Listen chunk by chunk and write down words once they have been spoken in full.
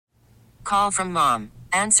Call from mom.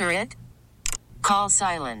 Answer it. Call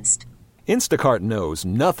silenced. Instacart knows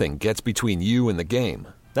nothing gets between you and the game.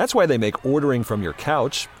 That's why they make ordering from your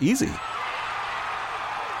couch easy.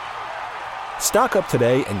 Stock up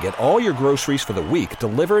today and get all your groceries for the week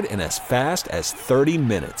delivered in as fast as 30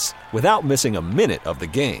 minutes without missing a minute of the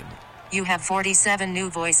game. You have 47 new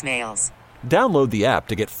voicemails. Download the app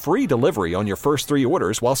to get free delivery on your first 3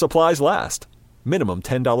 orders while supplies last. Minimum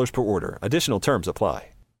 $10 per order. Additional terms apply.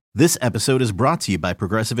 This episode is brought to you by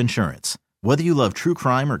Progressive Insurance. Whether you love true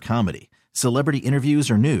crime or comedy, celebrity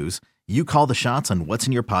interviews or news, you call the shots on what's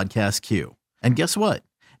in your podcast queue. And guess what?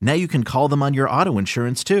 Now you can call them on your auto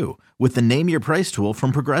insurance too with the Name Your Price tool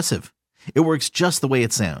from Progressive. It works just the way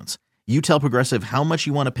it sounds. You tell Progressive how much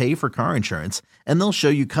you want to pay for car insurance, and they'll show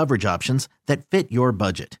you coverage options that fit your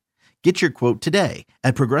budget. Get your quote today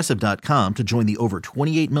at Progressive.com to join the over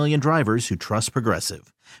 28 million drivers who trust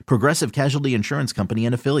Progressive. Progressive Casualty Insurance Company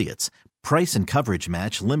and Affiliates. Price and coverage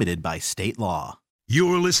match limited by state law.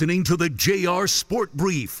 You're listening to the JR Sport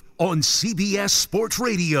Brief on CBS Sports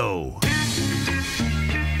Radio.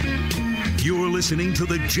 You're listening to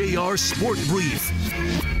the JR Sport Brief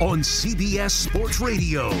on CBS Sports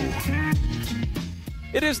Radio.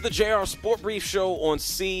 It is the JR Sport Brief Show on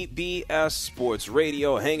CBS Sports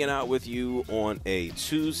Radio, hanging out with you on a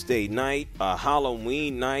Tuesday night, a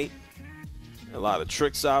Halloween night. A lot of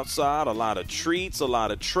tricks outside, a lot of treats, a lot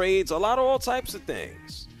of trades, a lot of all types of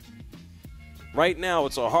things. Right now,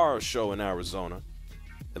 it's a horror show in Arizona.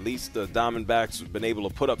 At least the Diamondbacks have been able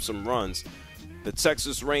to put up some runs. The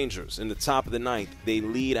Texas Rangers in the top of the ninth, they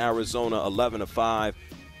lead Arizona 11-5.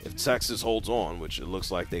 If Texas holds on, which it looks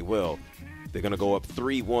like they will, they're going to go up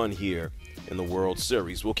 3-1 here in the World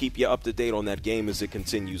Series. We'll keep you up to date on that game as it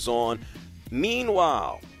continues on.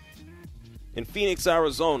 Meanwhile, in Phoenix,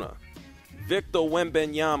 Arizona, Victor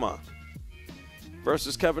Wembanyama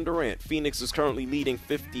versus Kevin Durant. Phoenix is currently leading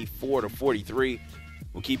 54-43.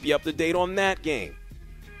 We'll keep you up to date on that game.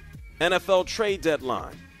 NFL trade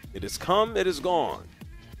deadline. It has come, it is gone.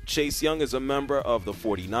 Chase Young is a member of the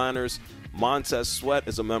 49ers. Montez Sweat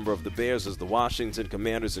is a member of the Bears as the Washington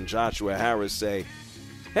Commanders and Joshua Harris say,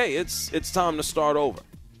 hey, it's time to start over.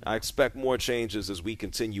 I expect more changes as we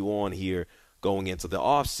continue on here going into the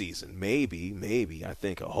offseason. Maybe, I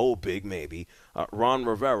think a whole big maybe, Ron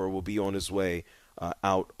Rivera will be on his way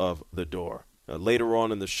out of the door. Later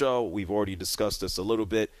on in the show, we've already discussed this a little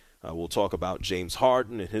bit. We'll talk about James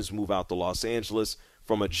Harden and his move out to Los Angeles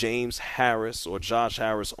from a James Harris or Josh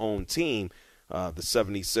Harris owned team. The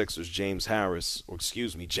 76ers,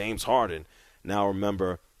 James Harden, now a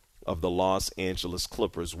member of the Los Angeles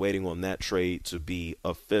Clippers, waiting on that trade to be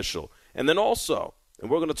official. And then also, and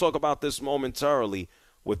we're going to talk about this momentarily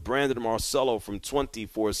with Brandon Marcello from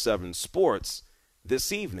 24/7 Sports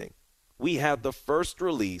this evening. We had the first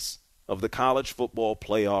release of the college football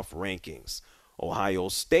playoff rankings. Ohio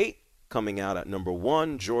State coming out at number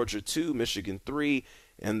 1, Georgia 2, Michigan 3,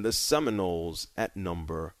 and the Seminoles at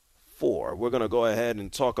number 4. We're going to go ahead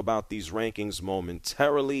and talk about these rankings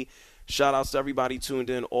momentarily. Shout outs to everybody tuned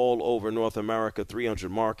in all over North America, 300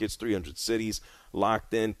 markets, 300 cities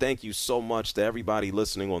locked in. Thank you so much to everybody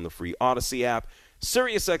listening on the free Odyssey app,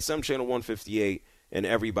 Sirius XM channel 158, and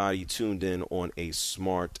everybody tuned in on a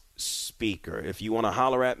smart speaker. If you want to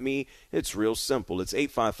holler at me, it's real simple. It's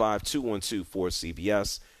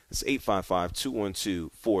 855-212-4CBS. It's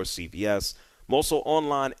 855-212-4CBS. I'm also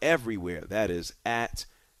online everywhere. That is at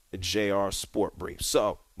JR Sport Brief.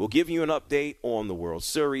 So we'll give you an update on the World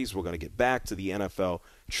Series. We're going to get back to the NFL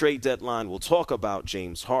trade deadline. We'll talk about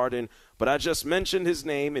James Harden, but I just mentioned his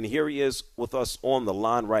name, and here he is with us on the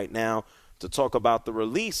line right now to talk about the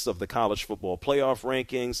release of the college football playoff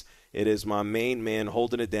rankings. It is my main man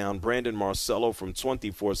holding it down, Brandon Marcello from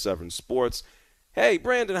 24/7 Sports. Hey,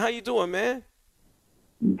 Brandon, how you doing, man?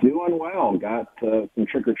 Doing well. Got some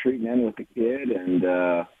trick-or-treating in with the kid, and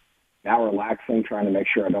now relaxing, trying to make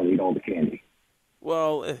sure I don't eat all the candy.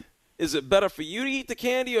 Well, is it better for you to eat the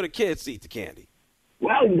candy or the kids to eat the candy?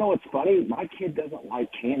 Well, you know what's funny? My kid doesn't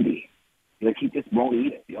like candy. Like, he just won't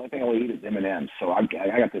eat it. The only thing I'll eat is M&M's. So I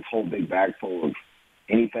got this whole big bag full of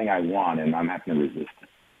anything I want, and I'm having to resist it.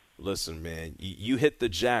 Listen, man, you hit the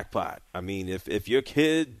jackpot. I mean, if your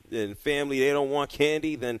kid and family, they don't want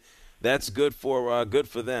candy, then that's good for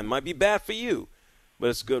them. Might be bad for you, but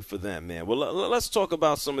it's good for them, man. Well, let's talk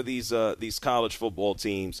about some of these college football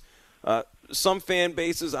teams. Some fan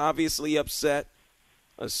bases obviously upset.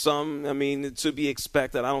 Some, I mean, to be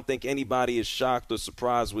expected. I don't think anybody is shocked or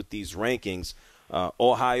surprised with these rankings.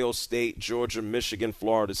 Ohio State, Georgia, Michigan,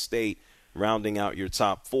 Florida State rounding out your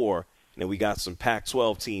top 4. And then we got some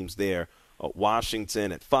Pac-12 teams there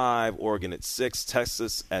Washington at 5, Oregon at 6,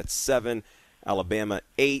 Texas at 7, Alabama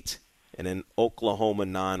 8, and then Oklahoma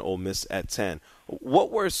 9, Ole Miss at 10.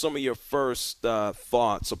 What were some of your first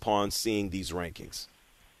thoughts upon seeing these rankings?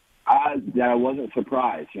 That I wasn't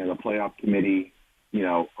surprised. The playoff committee,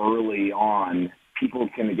 early on, people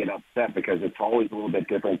tend to get upset because it's always a little bit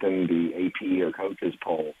different than the AP or coaches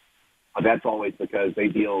poll. But that's always because they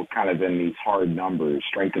deal kind of in these hard numbers,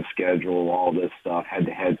 strength of schedule, all this stuff,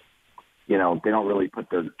 head-to-head. They don't really put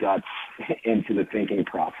their guts into the thinking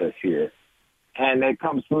process here. And it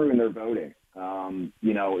comes through in their voting.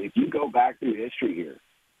 If you go back through history here,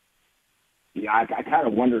 I kind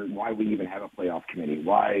of wonder why we even have a playoff committee,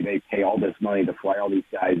 why they pay all this money to fly all these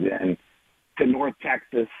guys in to North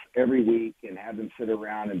Texas every week and have them sit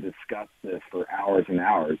around and discuss this for hours and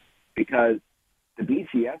hours. Because the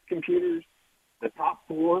BCS computers, the top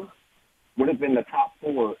 4 would have been the top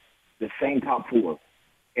 4, the same top 4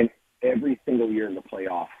 in every single year the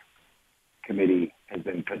playoff committee has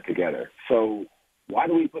been put together. So why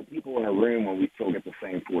do we put people in a room when we still get the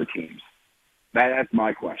same 4 teams? That's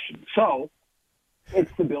my question. So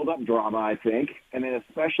it's to build up drama, I think, and then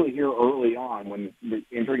especially here early on when we're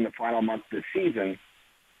entering the final month of the season,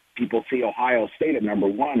 people see Ohio State at number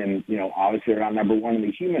 1, and, obviously they're not number 1 in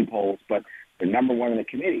the human polls, but they're number 1 in the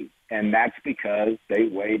committee, and that's because they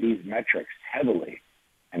weigh these metrics heavily.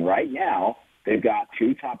 And right now, they've got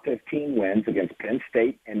 2 top 15 wins against Penn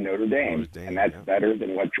State and Notre Dame, and that's better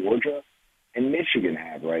than what Georgia and Michigan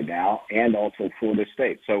have right now, and also Florida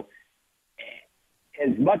State. So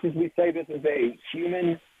as much as we say this is a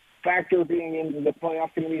human factor being into the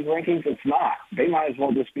playoff committee's rankings, it's not. They might as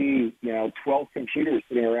well just be, 12 computers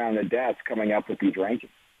sitting around a desk coming up with these rankings.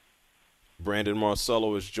 Brandon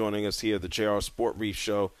Marcello is joining us here, the JR Sport Brief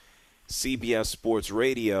Show, CBS Sports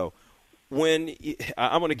Radio.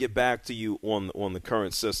 I'm going to get back to you on the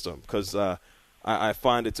current system because I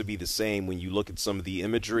find it to be the same when you look at some of the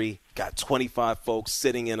imagery. Got 25 folks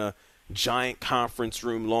sitting in a giant conference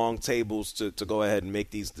room, long tables to go ahead and make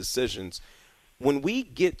these decisions. When we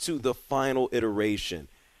get to the final iteration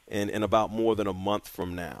in about more than a month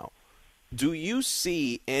from now, do you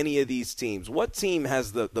see any of these teams? What team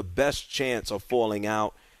has the best chance of falling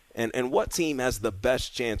out, and what team has the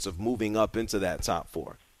best chance of moving up into that top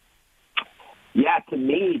 4? Yeah, to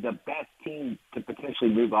me, the best team to potentially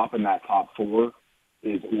move up in that top 4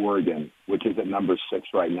 is Oregon, which is at number 6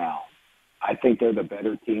 right now. I think they're the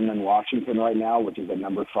better team than Washington right now, which is at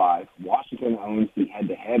number 5. Washington owns the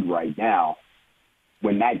head-to-head right now.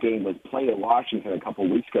 When that game was played at Washington a couple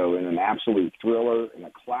weeks ago in an absolute thriller and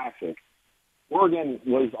a classic, Oregon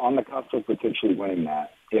was on the cusp of potentially winning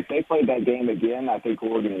that. If they played that game again, I think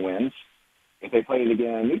Oregon wins. If they played it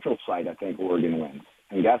again on a neutral site, I think Oregon wins.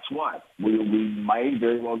 And guess what? We might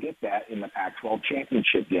very well get that in the Pac-12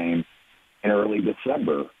 championship game in early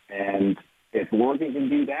December. And if Oregon can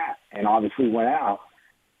do that and obviously win out,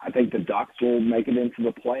 I think the Ducks will make it into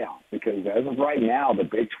the playoffs because as of right now, the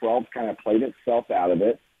Big 12 kind of played itself out of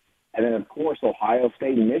it. And then, of course, Ohio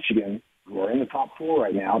State and Michigan, who are in the top 4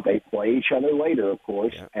 right now, they play each other later, of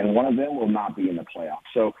course, and one of them will not be in the playoffs.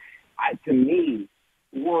 So, to me,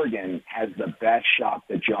 Oregon has the best shot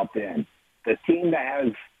to jump in. The team that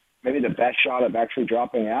has maybe the best shot of actually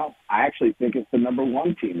dropping out, I actually think it's the number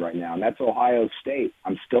 1 team right now, and that's Ohio State.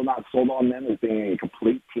 I'm still not sold on them as being a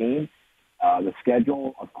complete team. The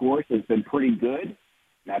schedule, of course, has been pretty good.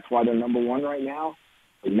 That's why they're number 1 right now.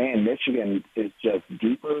 But, man, Michigan is just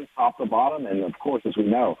deeper, top to bottom, and, of course, as we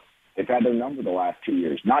know, they've had their number the last 2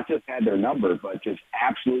 years. Not just had their number, but just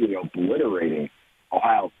absolutely obliterating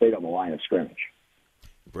Ohio State on the line of scrimmage.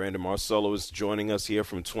 Brandon Marcello is joining us here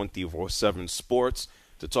from 24/7 Sports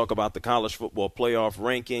to talk about the college football playoff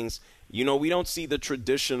rankings. We don't see the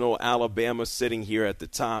traditional Alabama sitting here at the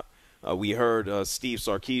top. We heard Steve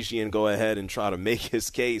Sarkisian go ahead and try to make his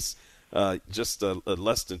case just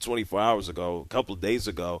less than 24 hours ago, a couple of days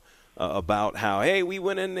ago, about how, hey, we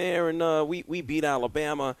went in there and we beat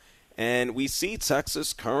Alabama. And we see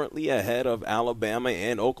Texas currently ahead of Alabama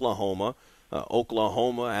and Oklahoma.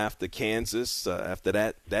 Oklahoma after Kansas, after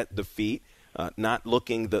that defeat, not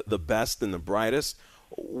looking the best and the brightest.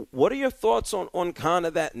 What are your thoughts on kind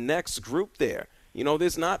of that next group there?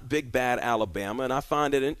 There's not big bad Alabama, and I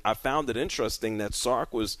found it interesting that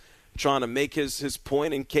Sark was trying to make his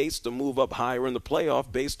point in case to move up higher in the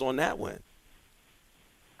playoff based on that win.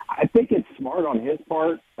 I think it's smart on his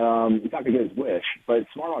part. He's not going to get his wish, but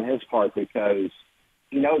it's smart on his part because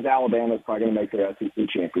he knows Alabama's probably going to make their SEC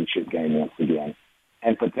championship game once again.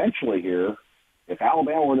 And potentially here, if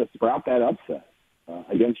Alabama were to sprout that upset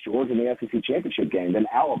against Georgia in the SEC championship game, then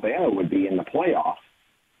Alabama would be in the playoffs.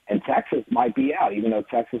 And Texas might be out, even though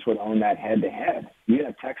Texas would own that head-to-head. Even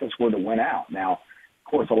if Texas were to win out. Now,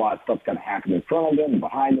 of course, a lot of stuff's going to happen in front of them and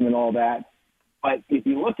behind them and all that. But if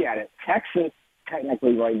you look at it, Texas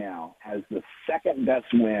technically right now has the second best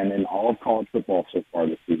win in all of college football so far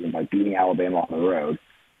this season by beating Alabama on the road.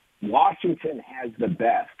 Washington has the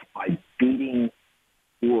best by beating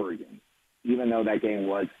Oregon, even though that game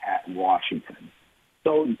was at Washington.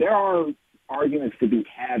 So there are arguments to be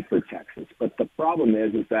had for Texas, but the problem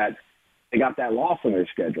is that they got that loss on their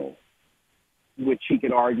schedule, which he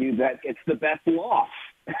could argue that it's the best loss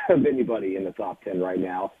of anybody in the top 10 right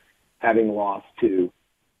now, having lost to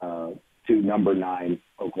number 9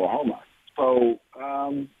 Oklahoma. So,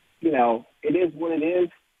 it is what it is.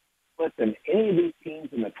 Listen, any of these teams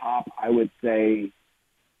in the top, I would say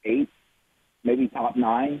 8, maybe top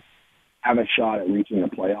 9, have a shot at reaching the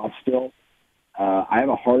playoffs still. I have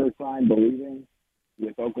a harder time believing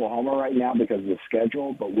with Oklahoma right now because of the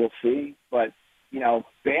schedule, but we'll see. But, Bama,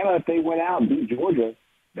 if they went out and beat Georgia,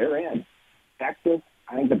 they're in. Texas,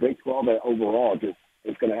 I think the Big 12 overall just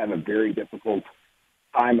is going to have a very difficult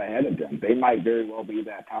time ahead of them. They might very well be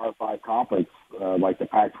that Power 5 conference like the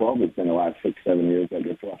Pac-12 has been the last 6-7 years that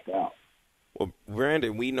gets left out. Well,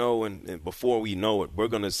 Brandon, we know, and before we know it, we're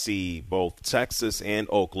going to see both Texas and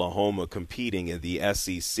Oklahoma competing in the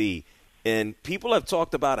SEC. And people have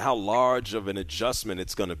talked about how large of an adjustment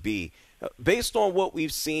it's going to be. Based on what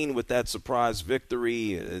we've seen with that surprise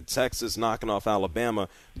victory, Texas knocking off Alabama,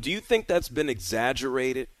 do you think that's been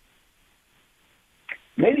exaggerated?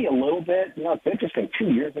 Maybe a little bit. It's interesting.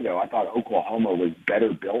 2 years ago, I thought Oklahoma was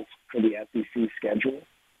better built for the SEC schedule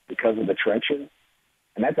because of the trenches.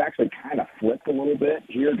 And that's actually kind of flipped a little bit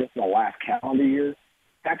here just in the last calendar year.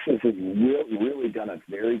 Texas has really done a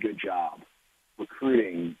very good job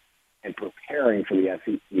recruiting and preparing for the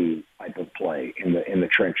SEC type of play in the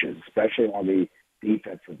trenches, especially on the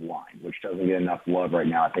defensive line, which doesn't get enough love right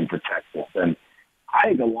now, I think, for Texas. And I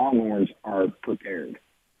think the Longhorns are prepared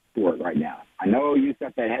for it right now. I know you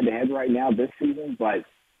got that head-to-head right now this season, but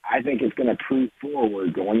I think it's going to prove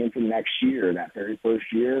forward going into next year, that very first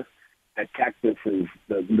year, that Texas is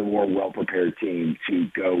the more well-prepared team to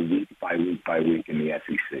go week by week by week in the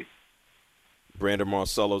SEC. Brandon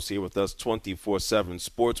Marcello's here with us, 24/7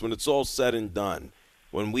 Sports. When it's all said and done,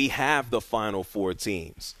 when we have the Final Four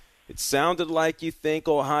teams, it sounded like you think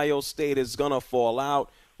Ohio State is going to fall out.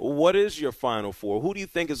 What is your Final Four? Who do you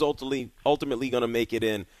think is ultimately going to make it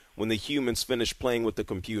in when the humans finish playing with the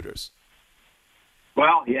computers?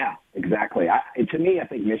 Well, yeah, exactly. To me, I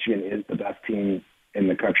think Michigan is the best team in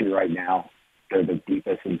the country right now. They're the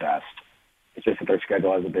deepest and best. It's just that their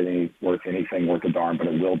schedule hasn't been worth anything worth a darn, but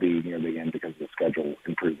it will be near the end because of the schedule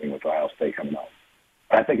improving with Ohio State coming up.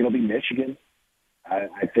 But I think it'll be Michigan.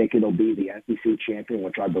 I think it'll be the SEC champion,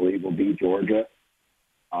 which I believe will be Georgia.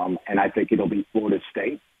 And I think it'll be Florida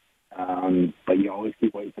State. But you always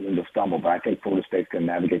keep waiting for them to stumble. But I think Florida State's going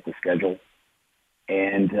to navigate the schedule.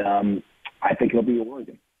 And I think it'll be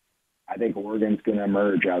Oregon. I think Oregon's going to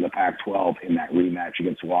emerge out of the Pac-12 in that rematch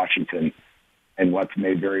against Washington and what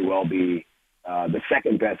may very well be the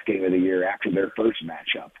second best game of the year after their first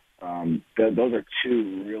matchup. Those are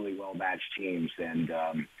two really well-matched teams. And,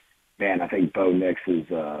 I think Bo Nix is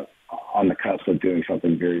on the cusp of doing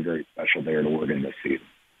something very, very special there at Oregon this season.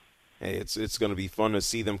 Hey, it's going to be fun to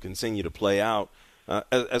see them continue to play out.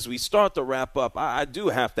 As we start to wrap up, I do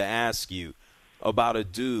have to ask you about a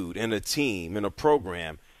dude and a team and a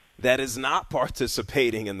program that is not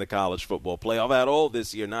participating in the college football playoff at all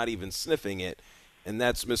this year, not even sniffing it, and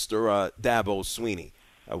that's Mr. Dabo Swinney.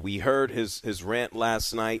 We heard his rant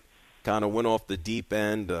last night, kind of went off the deep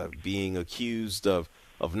end, being accused of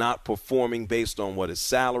not performing based on what his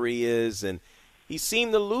salary is, and he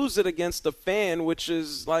seemed to lose it against the fan, which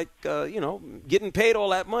is like, getting paid all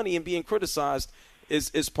that money and being criticized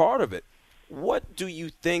is part of it. What do you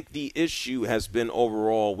think the issue has been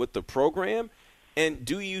overall with the program? And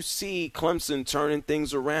do you see Clemson turning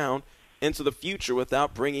things around into the future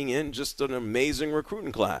without bringing in just an amazing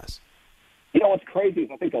recruiting class? What's crazy is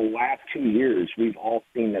I think the last 2 years we've all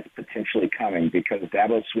seen this potentially coming because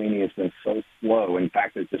Dabo Swinney has been so slow. In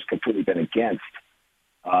fact, it's just completely been against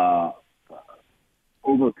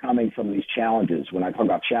overcoming some of these challenges. When I talk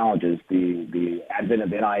about challenges, the advent of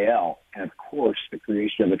NIL and, of course, the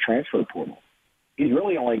creation of the transfer portal. He's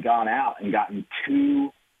really only gone out and gotten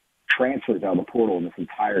 2 transfers out of the portal in this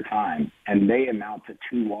entire time, and they amount to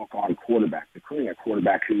 2 walk-on quarterbacks, including a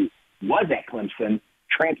quarterback who was at Clemson,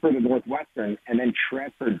 transferred to Northwestern, and then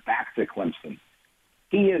transferred back to Clemson.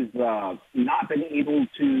 He has not been able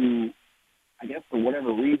to, I guess for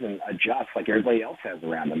whatever reason, adjust like everybody else has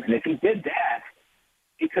around him. And if he did that,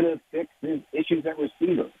 he could have fixed his issues at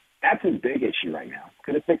receiver. That's his big issue right now.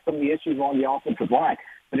 Could have fixed some of the issues on the offensive line.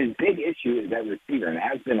 But his big issue is that receiver, and it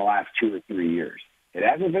has been the last 2 or 3 years. It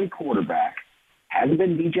hasn't been quarterback, hasn't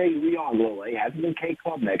been DJ Uiagalelei, hasn't been Kay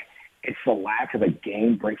Klubnik. It's the lack of a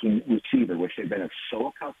game-breaking receiver, which they've been so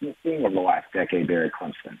accustomed to seeing over the last decade there at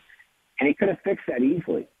Clemson. And he could have fixed that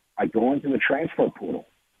easily by going to the transfer portal.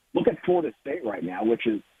 Look at Florida State right now, which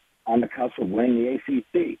is on the cusp of winning the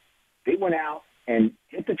ACC. They went out and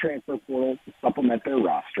hit the transfer portal to supplement their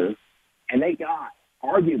roster, and they got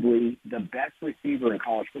arguably the best receiver in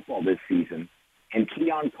college football this season, and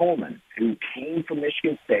Keon Coleman, who came from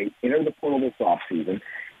Michigan State, entered the portal this offseason.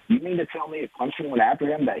 You mean to tell me if Clemson went after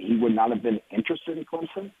him that he would not have been interested in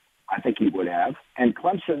Clemson? I think he would have. And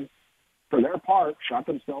Clemson, for their part, shot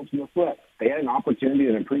themselves in the foot. They had an opportunity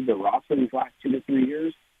to improve their roster these last 2 to 3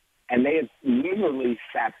 years, and they have literally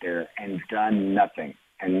sat there and done nothing.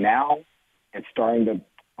 And now it's starting to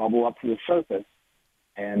bubble up to the surface.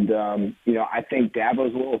 And, I think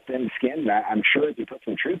Dabo's a little thin-skinned. I'm sure if you put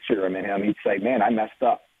some truth serum in him, he'd say, man, I messed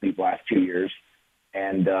up these last 2 years,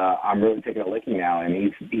 and I'm really taking a licking now.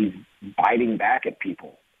 And he's biting back at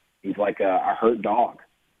people. He's like a hurt dog.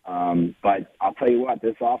 But I'll tell you what,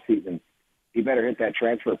 this offseason, he better hit that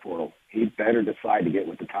transfer portal. He better decide to get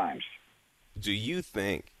with the times. Do you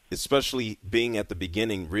think, especially being at the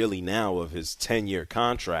beginning really now of his 10-year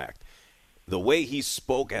contract, the way he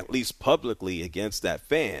spoke, at least publicly, against that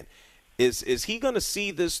fan, is he going to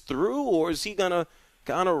see this through, or is he going to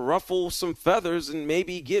kind of ruffle some feathers and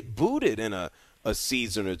maybe get booted in a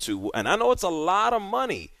season or two? And I know it's a lot of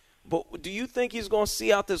money, but do you think he's going to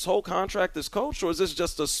see out this whole contract as coach, or is this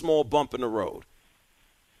just a small bump in the road?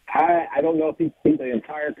 I don't know if he'd see the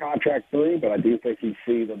entire contract through, but I do think he'd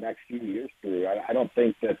see the next few years through. I don't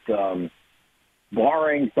think that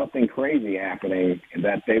barring something crazy happening,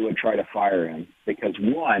 that they would try to fire him. Because,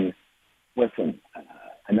 one, listen,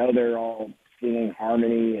 I know they're all singing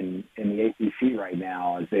harmony in the ACC right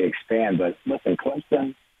now as they expand, but listen,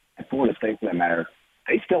 Clemson and Florida State, for that matter,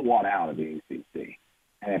 they still want out of the ACC.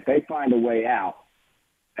 And if they find a way out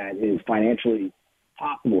that is financially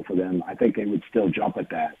possible for them, I think they would still jump at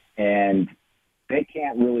that. And they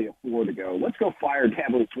can't really afford to go, let's go fire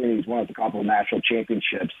Dabo Swinney, who's won us a couple of national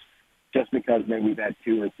championships, just because maybe we've had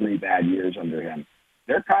 2 or 3 bad years under him.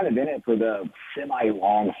 They're kind of in it for the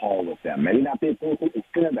semi-long haul with them. Maybe not the full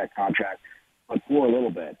extent of that contract, but for a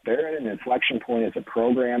little bit. They're at an inflection point as a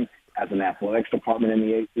program, as an athletics department in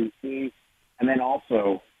the ACC. And then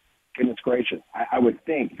also, goodness gracious, I would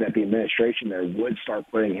think that the administration there would start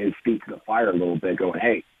putting his feet to the fire a little bit, going,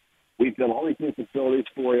 hey, we've built all these new facilities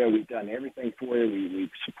for you. We've done everything for you. We've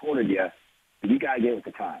supported you. You got to get with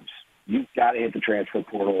the times. You've got to hit the transfer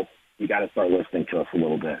portal. You got to start listening to us a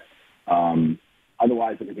little bit.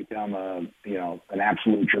 Otherwise, it could become an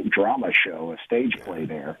absolute drama show, a stage play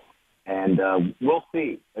there. And we'll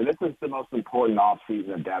see. This is the most important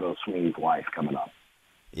offseason of Dabo Swinney's life coming up.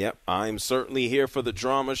 Yep, I'm certainly here for the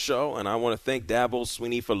drama show, and I want to thank Dabo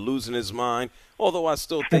Swinney for losing his mind, although I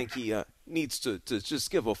still think he needs to just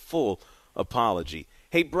give a full apology.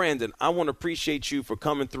 Hey, Brandon, I want to appreciate you for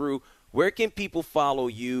coming through. Where can people follow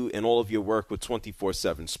you and all of your work with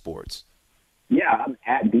 24/7 Sports? Yeah, I'm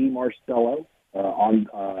at DMarcello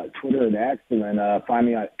on Twitter and X, and then find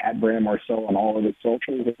me at Brandon Marcello on all of his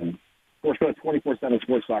socials. And, of course, go to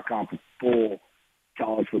 247sports.com for full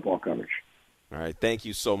college football coverage. All right, thank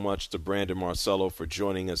you so much to Brandon Marcello for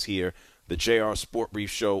joining us here, the JR Sport Brief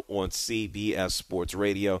Show on CBS Sports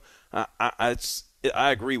Radio. I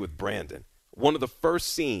agree with Brandon. One of the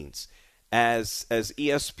first scenes as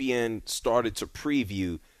ESPN started to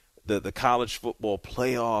preview the college football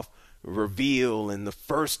playoff reveal and the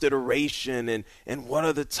first iteration and what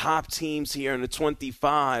are the top teams here in the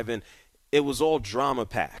 25, and it was all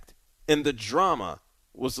drama-packed. And the drama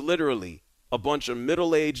was literally a bunch of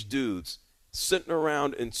middle-aged dudes sitting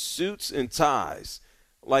around in suits and ties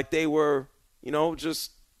like they were,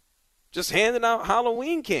 just handing out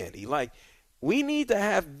Halloween candy. Like, we need to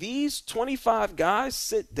have these 25 guys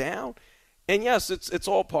sit down. And, yes, it's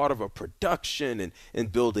all part of a production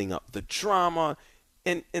and building up the drama.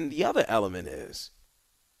 And the other element is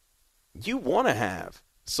you want to have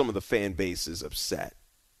some of the fan bases upset.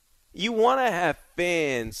 You want to have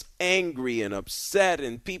fans angry and upset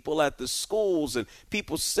and people at the schools and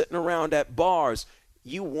people sitting around at bars.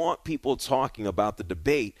 You want people talking about the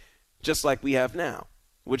debate just like we have now,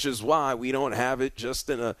 which is why we don't have it just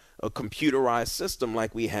in a computerized system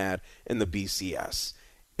like we had in the BCS.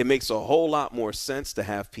 It makes a whole lot more sense to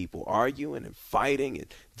have people arguing and fighting, and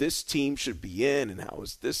this team should be in, and how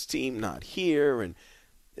is this team not here? And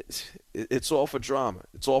it's all for drama.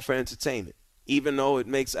 It's all for entertainment. even though it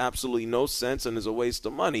makes absolutely no sense and is a waste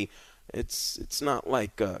of money. It's not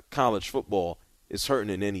like college football is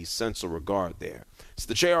hurting in any sense or regard there. It's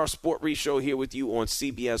the JR Sport Brief Show here with you on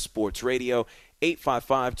CBS Sports Radio,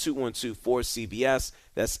 855-212-4CBS.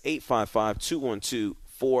 That's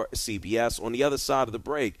 855-212-4CBS. On the other side of the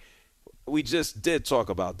break, we just did talk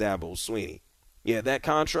about Dabo Swinney. Yeah, that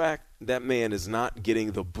contract, that man is not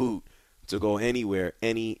getting the boot to go anywhere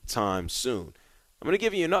anytime soon. I'm going to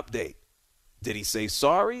give you an update. Did he say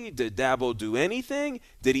sorry? Did Dabo do anything?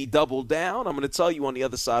 Did he double down? I'm going to tell you on the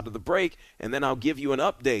other side of the break, and then I'll give you an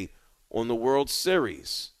update on the World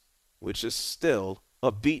Series, which is still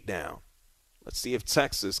a beatdown. Let's see if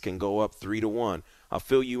Texas can go up 3-1. I'll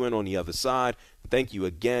fill you in on the other side. Thank you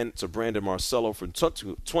again to Brandon Marcello from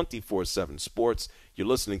 24/7 Sports. You're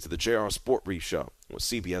listening to the JR Sport Brief Show on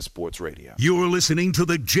CBS Sports Radio. You're listening to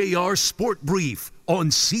the JR Sport Brief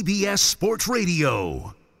on CBS Sports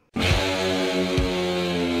Radio.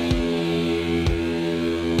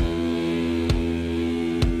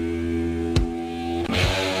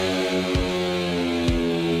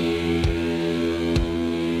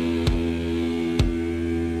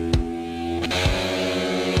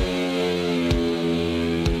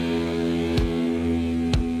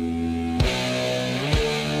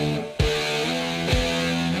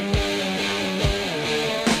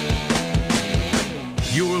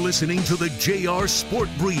 Listening to the JR Sport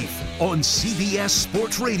Brief on CBS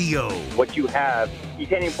Sports Radio. What you have, you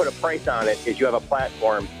can't even put a price on it, is you have a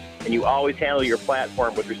platform, and you always handle your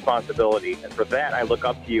platform with responsibility. And for that, I look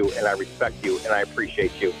up to you, and I respect you, and I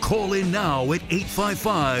appreciate you. Call in now at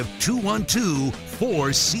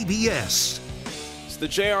 855-212-4CBS. It's the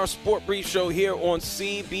JR Sport Brief Show here on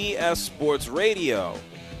CBS Sports Radio.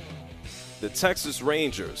 The Texas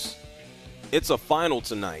Rangers, it's a final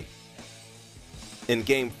tonight. In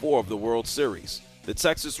Game 4 of the World Series, the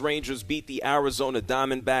Texas Rangers beat the Arizona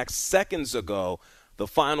Diamondbacks seconds ago. The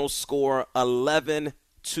final score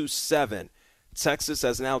 11-7. Texas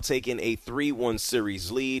has now taken a 3-1 series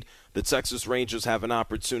lead. The Texas Rangers have an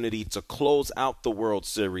opportunity to close out the World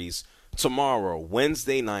Series tomorrow,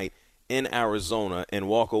 Wednesday night in Arizona, and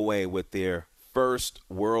walk away with their first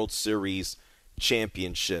World Series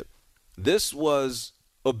championship. This was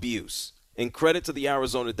abuse. And credit to the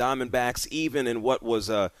Arizona Diamondbacks, even in what was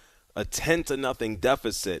a 10-0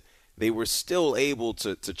 deficit, they were still able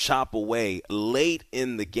to chop away late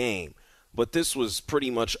in the game. But this was pretty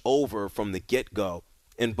much over from the get-go.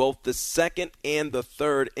 In both the second and the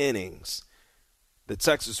third innings, the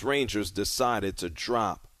Texas Rangers decided to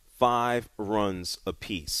drop 5 runs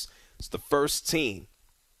apiece. It's the first team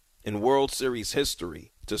in World Series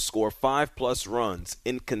history to score 5+ runs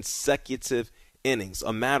in consecutive innings.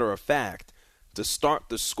 A matter of fact, to start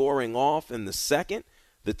the scoring off in the second,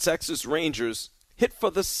 the Texas Rangers hit for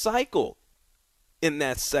the cycle in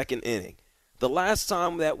that second inning. The last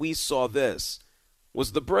time that we saw this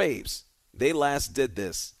was the Braves. They last did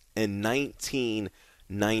this in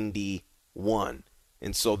 1991.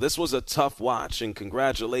 And so this was a tough watch, and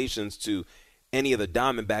congratulations to any of the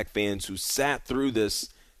Diamondback fans who sat through this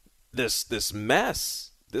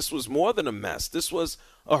mess. This was more than a mess. This was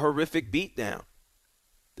a horrific beatdown.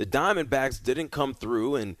 The Diamondbacks didn't come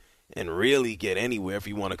through and really get anywhere, if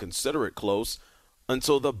you want to consider it close,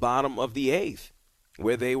 until the bottom of the 8th,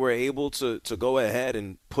 where they were able to go ahead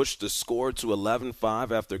and push the score to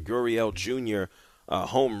 11-5 after Gurriel Jr.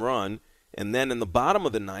 Home run. And then in the bottom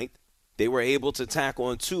of the 9th, they were able to tack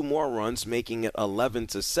on 2 more runs, making it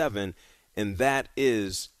 11-7, and that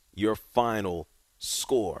is your final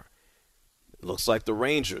score. It looks like the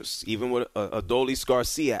Rangers, even with Adolis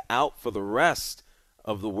Garcia out for the rest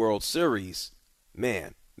of the World Series,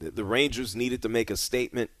 man, the Rangers needed to make a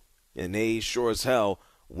statement, and they sure as hell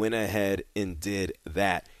went ahead and did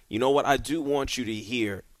that. You know what? I do want you to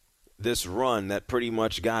hear this run that pretty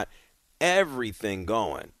much got everything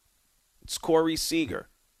going. It's Corey Seager.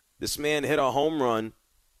 This man hit a home run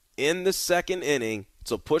in the second inning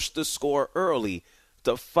to push the score early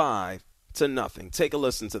to 5-0. Take a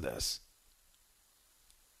listen to this.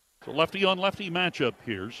 So lefty-on-lefty matchup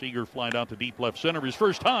here. Seager flying out to deep left center his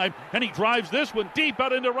first time, and he drives this one deep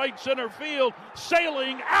out into right center field.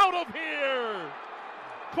 Sailing out of here,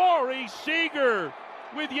 Corey Seager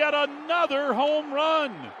with yet another home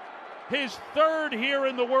run. His 3rd here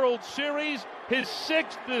in the World Series, his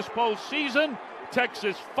 6th this postseason.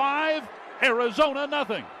 Texas 5, Arizona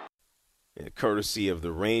nothing. Courtesy of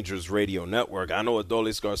the Rangers Radio Network. I know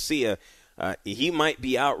Adolis Garcia, he might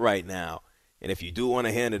be out right now. And if you do want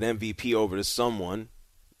to hand an MVP over to someone,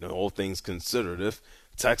 all things considered, if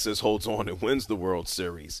Texas holds on and wins the World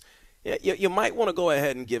Series, you might want to go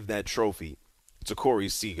ahead and give that trophy to Corey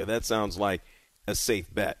Seager. That sounds like a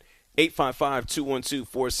safe bet.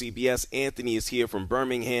 855-212-4CBS. Anthony is here from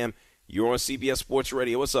Birmingham. You're on CBS Sports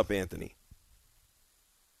Radio. What's up, Anthony?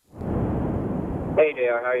 Hey,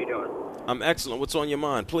 JR. How are you doing? I'm excellent. What's on your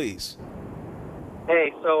mind, please?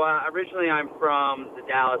 Hey, so originally I'm from the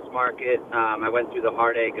Dallas market. I went through the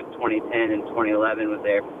heartache of 2010 and 2011, was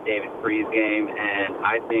there for the David Freese game, and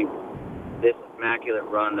I think this immaculate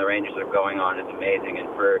run the Rangers are going on is amazing. And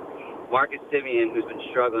for Marcus Semien, who's been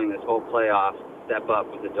struggling this whole playoff, step up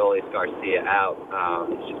with Adolis Garcia out.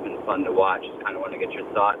 It's just been fun to watch. Just kind of want to get your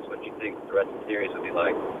thoughts, what you think the rest of the series would be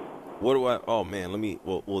like. What do I – oh, man,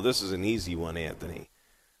 well, this is an easy one, Anthony.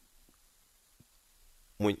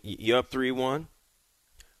 When you're up 3-1,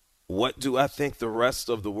 what do I think the rest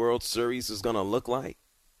of the World Series is going to look like?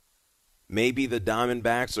 Maybe the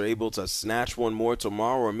Diamondbacks are able to snatch one more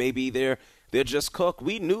tomorrow, or maybe they're just cooked.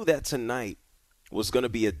 We knew that tonight was going to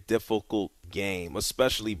be a difficult game,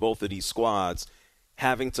 especially both of these squads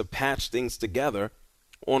having to patch things together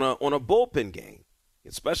on a bullpen game,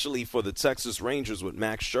 especially for the Texas Rangers with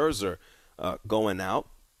Max Scherzer going out,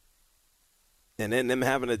 and then them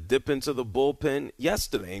having to dip into the bullpen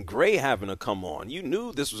yesterday and Gray having to come on. You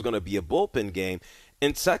knew this was going to be a bullpen game,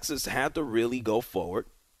 and Texas had to really go forward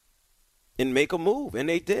and make a move, and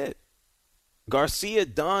they did. Garcia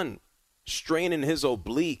done, straining his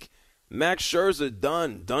oblique. Max Scherzer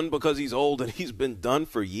done because he's old and he's been done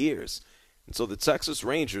for years. And so the Texas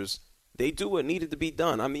Rangers, they do what needed to be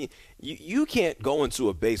done. I mean, you can't go into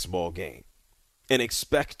a baseball game and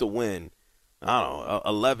expect to win,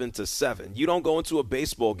 11-7. You don't go into a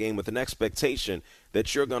baseball game with an expectation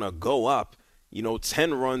that you're going to go up,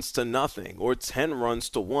 10 runs to nothing or 10 runs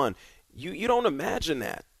to 1. You don't imagine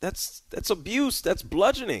that. That's abuse. That's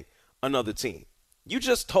bludgeoning another team. You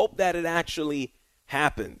just hope that it actually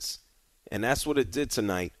happens. And that's what it did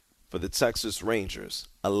tonight for the Texas Rangers.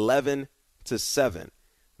 11-7.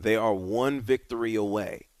 They are one victory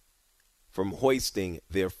away from hoisting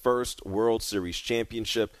their first World Series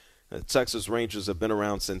championship. The Texas Rangers have been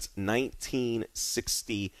around since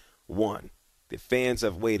 1961. The fans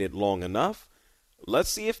have waited long enough. Let's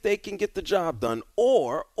see if they can get the job done.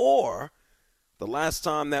 Or the last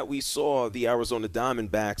time that we saw the Arizona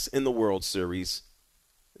Diamondbacks in the World Series,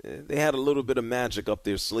 they had a little bit of magic up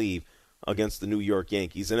their sleeve against the New York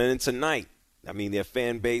Yankees. And then tonight, I mean, their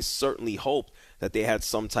fan base certainly hoped that they had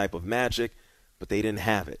some type of magic, but they didn't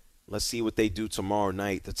have it. Let's see what they do tomorrow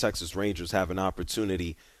night. The Texas Rangers have an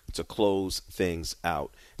opportunity to close things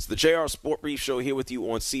out. It's the JR Sport Brief Show here with you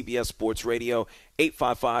on CBS Sports Radio,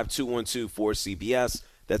 855-212-4CBS.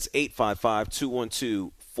 That's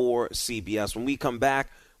 855-212-4CBS. When we come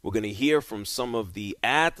back, we're going to hear from some of the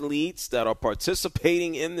athletes that are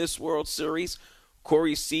participating in this World Series.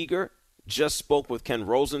 Corey Seager just spoke with Ken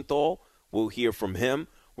Rosenthal. We'll hear from him.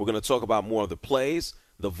 We're going to talk about more of the plays.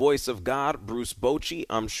 The voice of God, Bruce Bochy,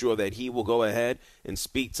 I'm sure that he will go ahead and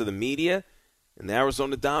speak to the media. And the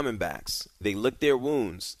Arizona Diamondbacks, they lick their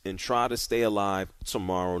wounds and try to stay alive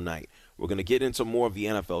tomorrow night. We're going to get into more of the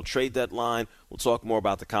NFL trade deadline. We'll talk more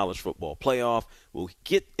about the college football playoff. We'll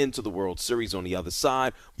get into the World Series on the other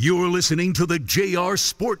side. You're listening to the JR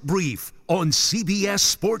Sport Brief on CBS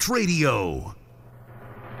Sports Radio.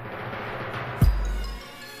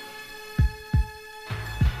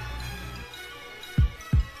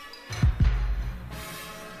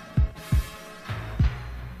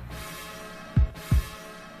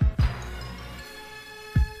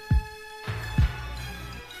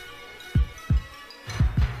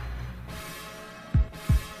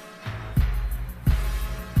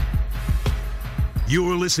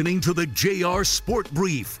 You're listening to the JR Sport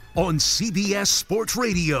Brief on CBS Sports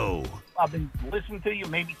Radio. I've been listening to you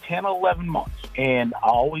maybe 10 or 11 months, and I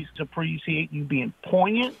always appreciate you being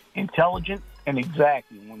poignant, intelligent, and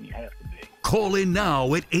exacting when you have to be. Call in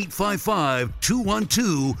now at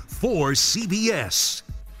 855-212-4CBS.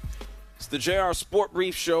 It's the JR Sport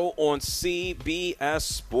Brief Show on CBS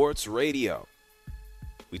Sports Radio.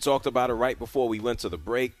 We talked about it right before we went to the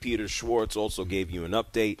break. Peter Schwartz also gave you an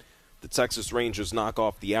update. The Texas Rangers knock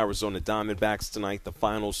off the Arizona Diamondbacks tonight. The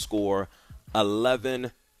final score,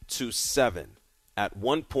 11-7. At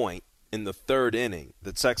one point in the third inning,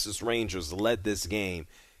 the Texas Rangers led this game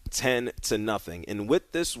 10-0. And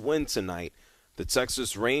with this win tonight, the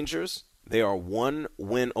Texas Rangers, they are one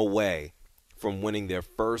win away from winning their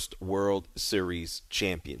first World Series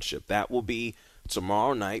championship. That will be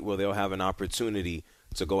tomorrow night, where they'll have an opportunity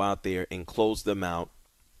to go out there and close them out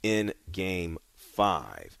in Game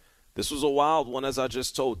 5. This was a wild one, as I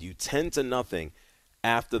just told you, 10-0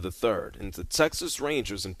 after the third. And the Texas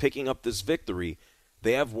Rangers, in picking up this victory,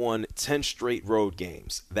 they have won 10 straight road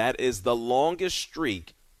games. That is the longest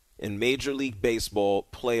streak in Major League Baseball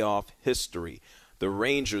playoff history. The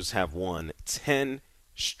Rangers have won 10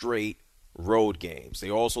 straight road games.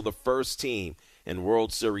 They're also the first team in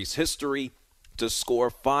World Series history to score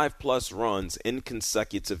 5+ runs in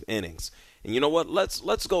consecutive innings. And you know what?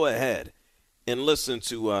 Let's go ahead and listen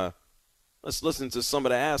to some of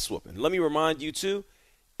the ass whooping. Let me remind you too,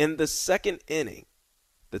 in the second inning,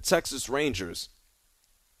 the Texas Rangers,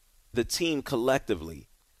 the team collectively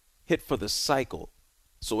hit for the cycle.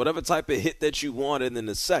 So whatever type of hit that you wanted in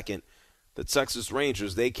the second, the Texas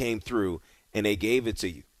Rangers, they came through and they gave it to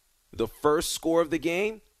you. The first score of the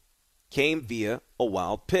game came via a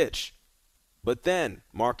wild pitch. But then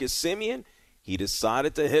Marcus Semien, he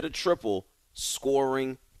decided to hit a triple,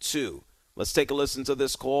 scoring 2. Let's take a listen to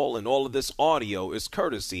this call, and all of this audio is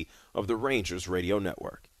courtesy of the Rangers Radio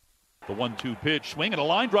Network. The 1-2 pitch, swing and a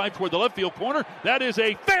line drive toward the left field corner. That is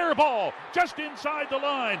a fair ball, just inside the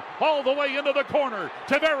line, all the way into the corner.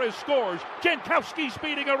 Tavares scores. Jankowski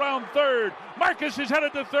speeding around third. Marcus is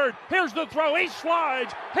headed to third. Here's the throw. He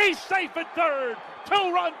slides. He's safe at third.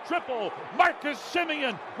 2-run triple. Marcus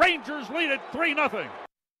Semien. Rangers lead it 3-0.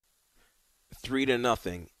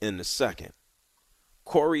 3-0 in the second.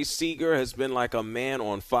 Corey Seager has been like a man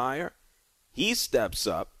on fire. He steps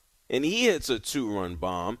up and he hits a 2-run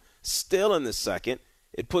bomb. Still in the second,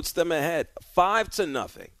 it puts them ahead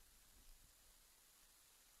 5-0.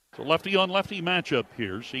 So lefty-on-lefty matchup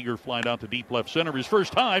here. Seager flying out to deep left center his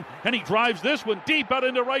first time, and he drives this one deep out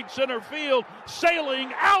into right center field.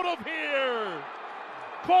 Sailing out of here,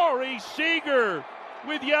 Corey Seager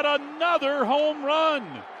with yet another home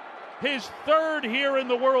run. His third here in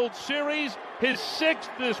the World Series, his 6th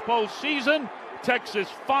this postseason. Texas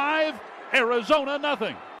 5, Arizona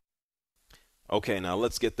 0. Okay, now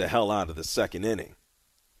let's get the hell out of the second inning.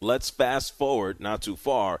 Let's fast forward, not too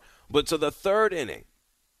far, but to the third inning.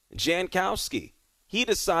 Jankowski, he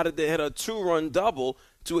decided to hit a 2-run double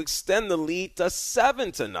to extend the lead to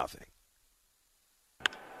 7-0.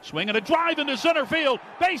 Swing and a drive into center field.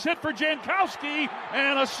 Base hit for Jankowski,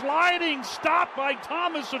 and a sliding stop by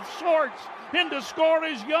Thomas of sorts. In to score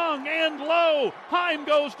is Young and low. Heim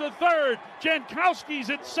goes to third. Jankowski's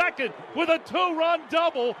at second with a 2-run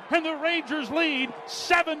double, and the Rangers lead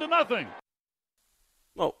 7-0.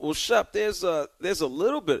 Well, Shep, there's a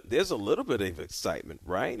little bit of excitement,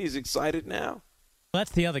 right? He's excited now.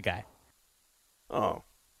 That's the other guy. Oh,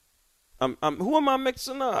 who am I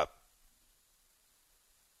mixing up?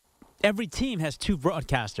 Every team has 2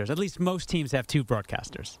 broadcasters. At least most teams have 2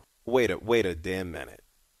 broadcasters. Wait a damn minute.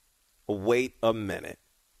 Wait a minute.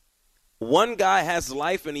 One guy has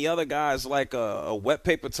life and the other guy is like a wet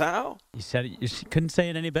paper towel? You said it, you couldn't say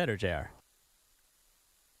it any better, JR.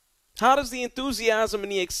 How does the enthusiasm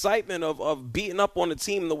and the excitement of beating up on a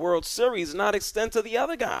team in the World Series not extend to the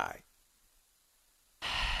other guy?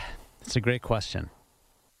 It's a great question.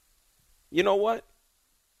 You know what?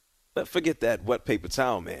 Forget that wet paper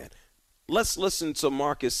towel, man. Let's listen to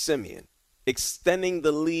Marcus Semien extending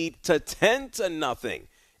the lead to 10-0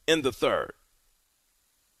 in the third.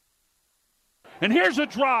 And here's a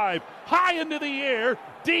drive high into the air,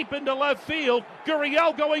 deep into left field.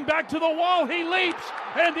 Gurriel going back to the wall. He leaps,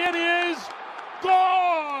 and it is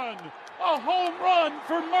gone. A home run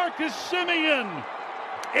for Marcus Semien.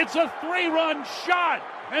 It's a 3-run shot,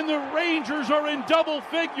 and the Rangers are in double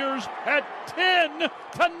figures at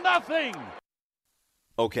 10-0.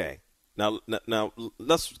 Okay, now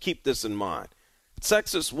let's keep this in mind.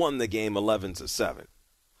 Texas won the game 11-7.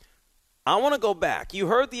 I want to go back. You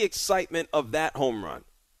heard the excitement of that home run.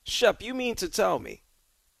 Shep, you mean to tell me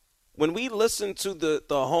when we listen to the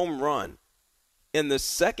home run in the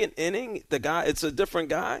second inning, it's a different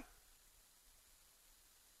guy?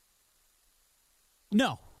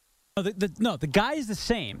 No. The guy is the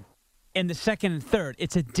same in the second and third.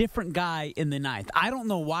 It's a different guy in the ninth. I don't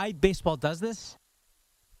know why baseball does this,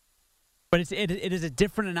 but it is a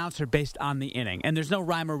different announcer based on the inning, and there's no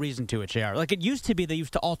rhyme or reason to it, JR. Like it used to be, they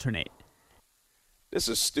used to alternate. This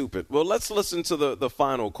is stupid. Well, let's listen to the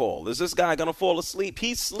final call. Is this guy going to fall asleep?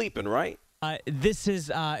 He's sleeping, right? This is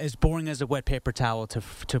as boring as a wet paper towel,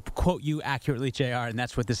 to quote you accurately, JR, and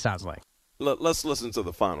that's what this sounds like. Let's listen to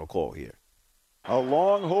the final call here. A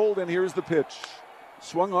long hold, and here's the pitch.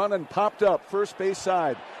 Swung on and popped up, first base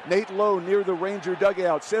side. Nate Lowe near the Ranger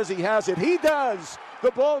dugout says he has it. He does!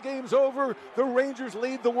 The ball game's over. The Rangers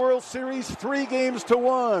lead the World Series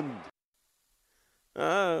 3-1.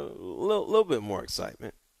 A little bit more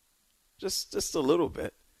excitement. Just a little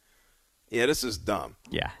bit. Yeah, this is dumb.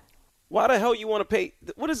 Yeah. Why the hell you want to pay,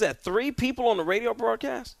 what is that, 3 people on the radio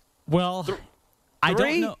broadcast? Well, I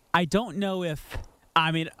don't know if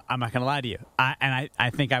I mean, I'm not going to lie to you. I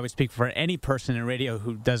think I would speak for any person in radio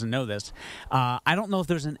who doesn't know this. I don't know if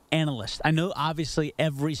there's an analyst. I know, obviously,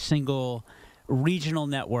 every single regional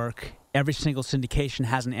network, every single syndication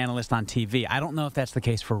has an analyst on TV. I don't know if that's the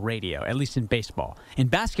case for radio, at least in baseball. In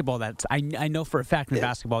basketball, I know for a fact in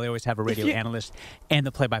basketball they always have a radio analyst and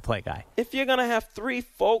the play-by-play guy. If you're going to have three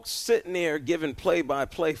folks sitting there giving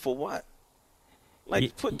play-by-play for what?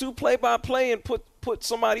 Like, do play-by-play and put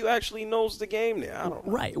somebody who actually knows the game there. I don't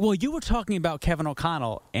know. Right. Well, you were talking about Kevin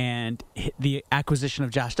O'Connell and the acquisition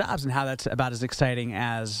of Josh Dobbs and how that's about as exciting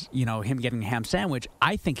as, him getting a ham sandwich.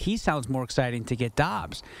 I think he sounds more exciting to get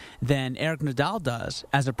Dobbs than Eric Nadal does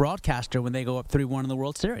as a broadcaster when they go up 3-1 in the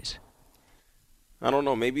World Series. I don't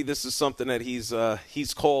know. Maybe this is something that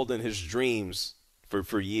he's called in his dreams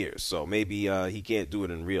for years. So maybe he can't do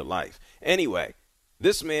it in real life. Anyway,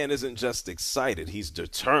 this man isn't just excited. He's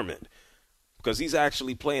determined because he's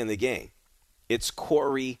actually playing the game. It's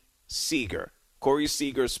Corey Seager. Corey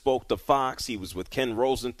Seager spoke to Fox. He was with Ken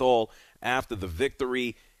Rosenthal after the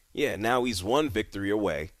victory. Yeah, now he's one victory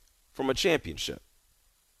away from a championship.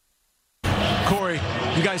 Corey,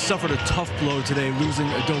 you guys suffered a tough blow today, losing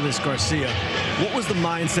Adolis Garcia. What was the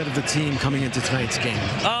mindset of the team coming into tonight's game?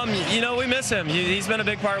 We miss him. He's been a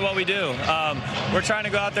big part of what we do. We're trying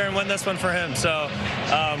to go out there and win this one for him. So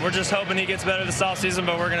we're just hoping he gets better this offseason,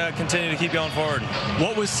 but we're going to continue to keep going forward.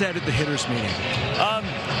 What was said at the hitters meeting?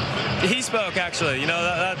 He spoke, actually.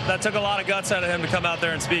 That took a lot of guts out of him to come out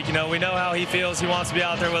there and speak. We know how he feels. He wants to be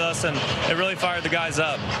out there with us, and it really fired the guys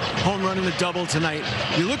up. Home run and the double tonight.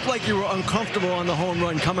 You looked like you were uncomfortable on the home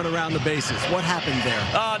run coming around the bases. What happened there?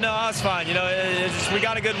 No, I was fine. We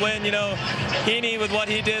got a good win. Heaney, with what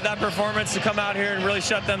he did, that performance to come out here and really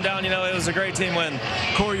shut them down, it was a great team win.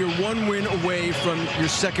 Corey, you're one win away from your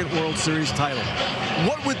second World Series title.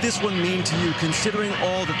 What would this one mean to you, considering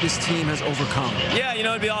all that this team has overcome? Yeah,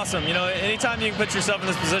 it'd be awesome. Anytime you can put yourself in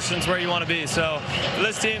this position, it's where you want to be. So for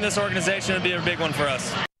this team, this organization, it'd be a big one for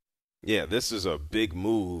us. Yeah, this is a big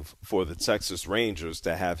move for the Texas Rangers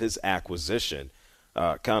to have his acquisition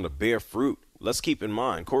kind of bear fruit. Let's keep in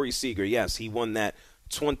mind, Corey Seager, yes, he won that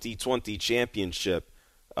 2020 championship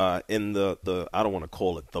in the I don't want to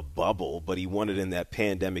call it the bubble, but he won it in that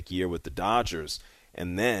pandemic year with the Dodgers.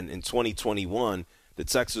 And then in 2021, the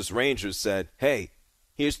Texas Rangers said, hey,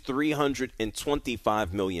 here's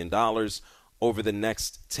 $325 million over the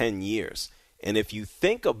next 10 years. And if you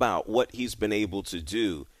think about what he's been able to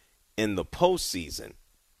do in the postseason,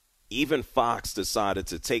 even Fox decided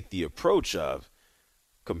to take the approach of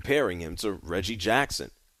comparing him to Reggie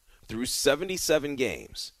Jackson. Through 77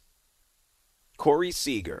 games, Corey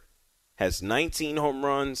Seager has 19 home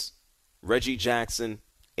runs, Reggie Jackson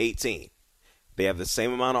 18. They have the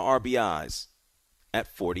same amount of RBIs at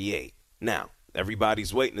 48. Now,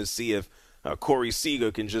 everybody's waiting to see if Corey Seager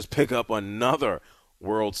can just pick up another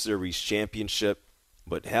World Series championship.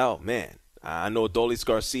 But hell, man, I know Adolis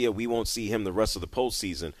Garcia, we won't see him the rest of the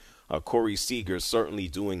postseason. Corey Seager is certainly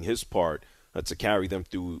doing his part to carry them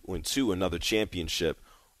through into another championship.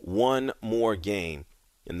 One more game,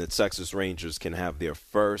 and the Texas Rangers can have their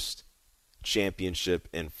first championship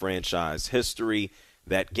in franchise history.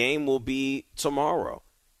 That game will be tomorrow.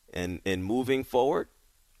 And moving forward,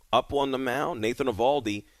 up on the mound, Nathan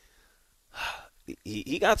Eovaldi,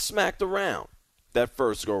 he got smacked around that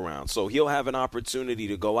first go-round. So he'll have an opportunity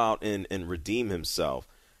to go out and redeem himself.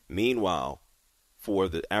 Meanwhile, for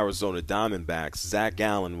the Arizona Diamondbacks, Zach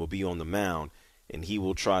Gallen will be on the mound, and he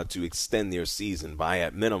will try to extend their season by,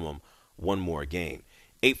 at minimum, one more game.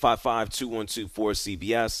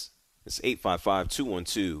 855-212-4CBS. It's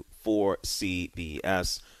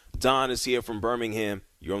 855-212-4CBS. Don is here from Birmingham.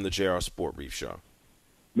 You're on the JR Sport Brief Show.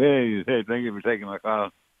 Hey, thank you for taking my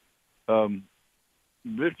call.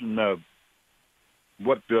 Listen,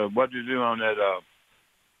 what you do on that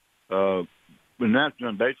announcing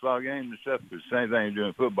on baseball games and stuff, the same thing you do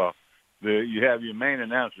in football. You have your main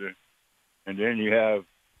announcer, and then you have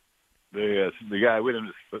the guy with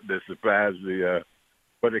him that surprised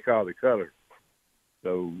what they call the color.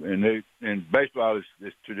 So in baseball,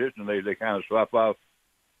 it's traditionally they kind of swap off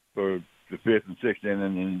for the fifth and sixth inning,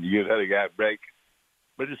 and then you give the other guy a break.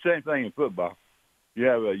 But it's the same thing in football. You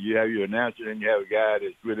have your announcer, and you have a guy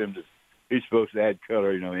that's with him. He's supposed to add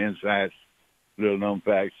color, insights, little known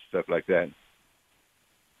facts, stuff like that.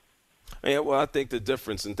 Yeah, well, I think the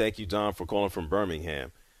difference, and thank you, Don, for calling from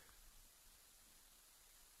Birmingham.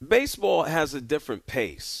 Baseball has a different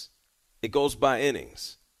pace. It goes by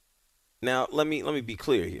innings. Now, let me be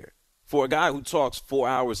clear here. For a guy who talks 4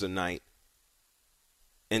 hours a night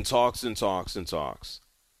and talks and talks and talks,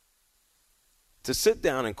 to sit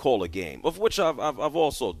down and call a game, of which I've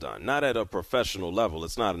also done, not at a professional level.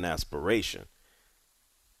 It's not an aspiration.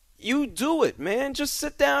 You do it, man. Just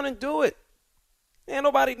sit down and do it. Ain't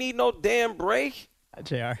nobody need no damn break.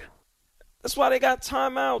 JR. That's why they got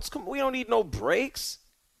timeouts. Come, we don't need no breaks.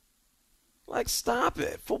 Like, stop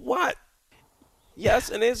it. For what? Yes,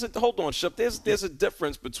 and hold on, Shep. There's a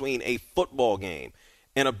difference between a football game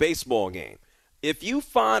and a baseball game. If you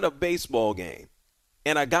find a baseball game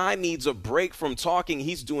and a guy needs a break from talking,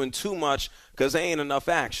 he's doing too much because there ain't enough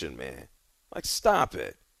action, man. Like, stop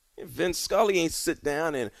it. Vince Scully ain't sit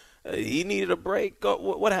down and he needed a break.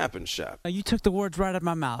 What happened, Shep? You took the words right out of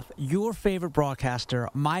my mouth. Your favorite broadcaster,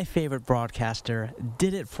 my favorite broadcaster,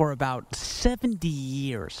 did it for about 70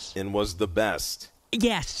 years. And was the best.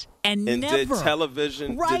 Yes, and never. Did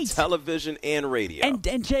television and radio.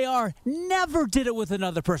 And JR never did it with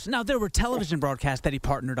another person. Now, there were television broadcasts that he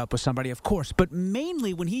partnered up with somebody, of course, but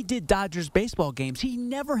mainly when he did Dodgers baseball games, he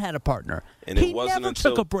never had a partner. And he never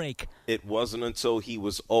took a break. It wasn't until he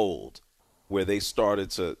was old where they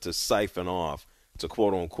started to siphon off to,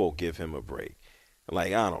 quote-unquote, give him a break.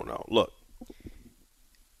 Like, I don't know. Look,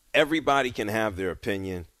 everybody can have their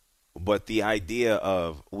opinion. But the idea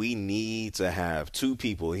of we need to have two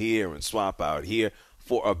people here and swap out here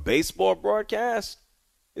for a baseball broadcast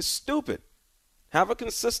is stupid. Have a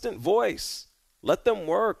consistent voice. Let them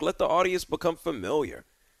work. Let the audience become familiar.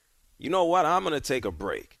 You know what? I'm going to take a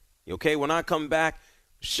break. Okay? When I come back,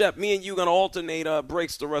 Shep, me and you going to alternate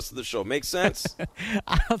breaks the rest of the show. Make sense?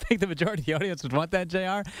 I don't think the majority of the audience would want that,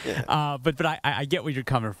 JR. Yeah. But I get where you're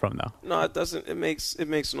coming from, though. No, it doesn't. It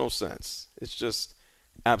makes no sense. It's just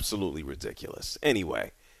absolutely ridiculous.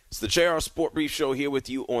 Anyway, it's the JR Sport Brief Show here with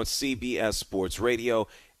you on CBS Sports Radio,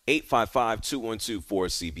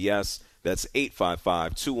 855-212-4CBS. That's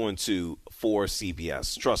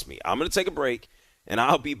 855-212-4CBS. Trust me, I'm going to take a break, and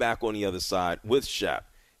I'll be back on the other side with Shep.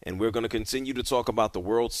 And we're going to continue to talk about the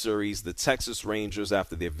World Series, the Texas Rangers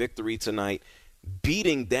after their victory tonight,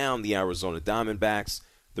 beating down the Arizona Diamondbacks.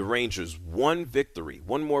 The Rangers, one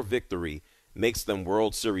more victory, makes them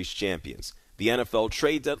World Series champions. The NFL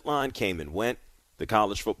trade deadline came and went. The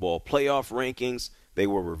college football playoff rankings, they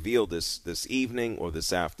were revealed this evening or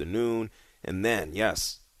this afternoon. And then,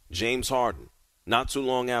 yes, James Harden. Not too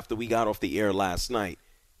long after we got off the air last night,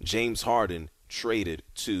 James Harden traded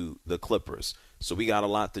to the Clippers. So we got a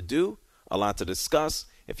lot to do, a lot to discuss.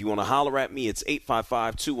 If you want to holler at me, it's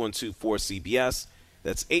 855-212-4CBS.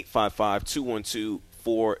 That's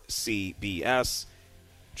 855-212-4CBS.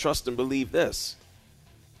 Trust and believe this.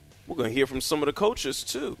 We're going to hear from some of the coaches,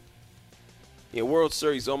 too. World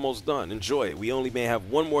Series almost done. Enjoy it. We only may have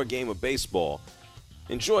one more game of baseball.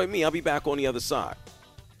 Enjoy me. I'll be back on the other side.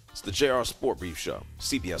 It's the JR Sport Brief Show,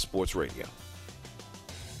 CBS Sports Radio.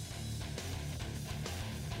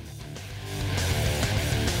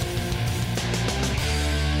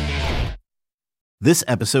 This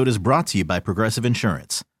episode is brought to you by Progressive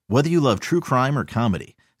Insurance. Whether you love true crime or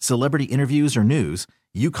comedy, celebrity interviews or news,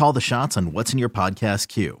 you call the shots on what's in your podcast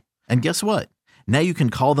queue. And guess what? Now you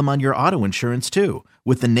can call them on your auto insurance too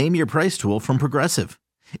with the Name Your Price tool from Progressive.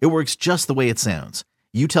 It works just the way it sounds.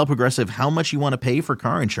 You tell Progressive how much you want to pay for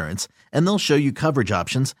car insurance, and they'll show you coverage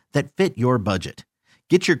options that fit your budget.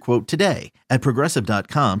 Get your quote today at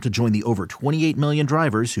Progressive.com to join the over 28 million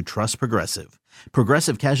drivers who trust Progressive.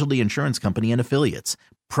 Progressive Casualty Insurance Company and Affiliates.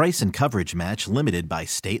 Price and coverage match limited by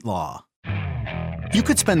state law. You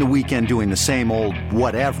could spend the weekend doing the same old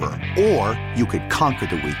whatever, or you could conquer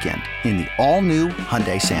the weekend in the all-new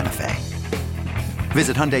Hyundai Santa Fe.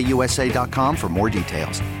 Visit HyundaiUSA.com for more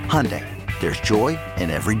details. Hyundai, there's joy in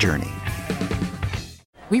every journey.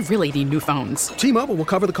 We really need new phones. T-Mobile will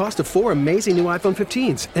cover the cost of 4 amazing new iPhone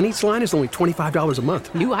 15s, and each line is only $25 a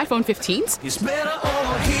month. New iPhone 15s? It's better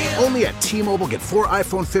over here. Only at T-Mobile, get 4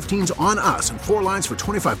 iPhone 15s on us and 4 lines for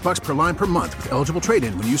 $25 per line per month with eligible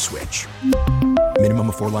trade-in when you switch. Minimum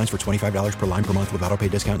of 4 lines for $25 per line per month with autopay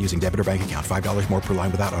discount using debit or bank account. $5 more per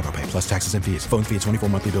line without autopay, plus taxes and fees. Phone fee at 24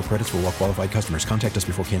 monthly bill credits for well-qualified customers. Contact us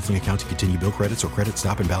before canceling account to continue bill credits or credit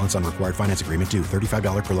stop and balance on required finance agreement due.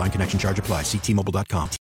 $35 per line connection charge applies. See T-Mobile.com.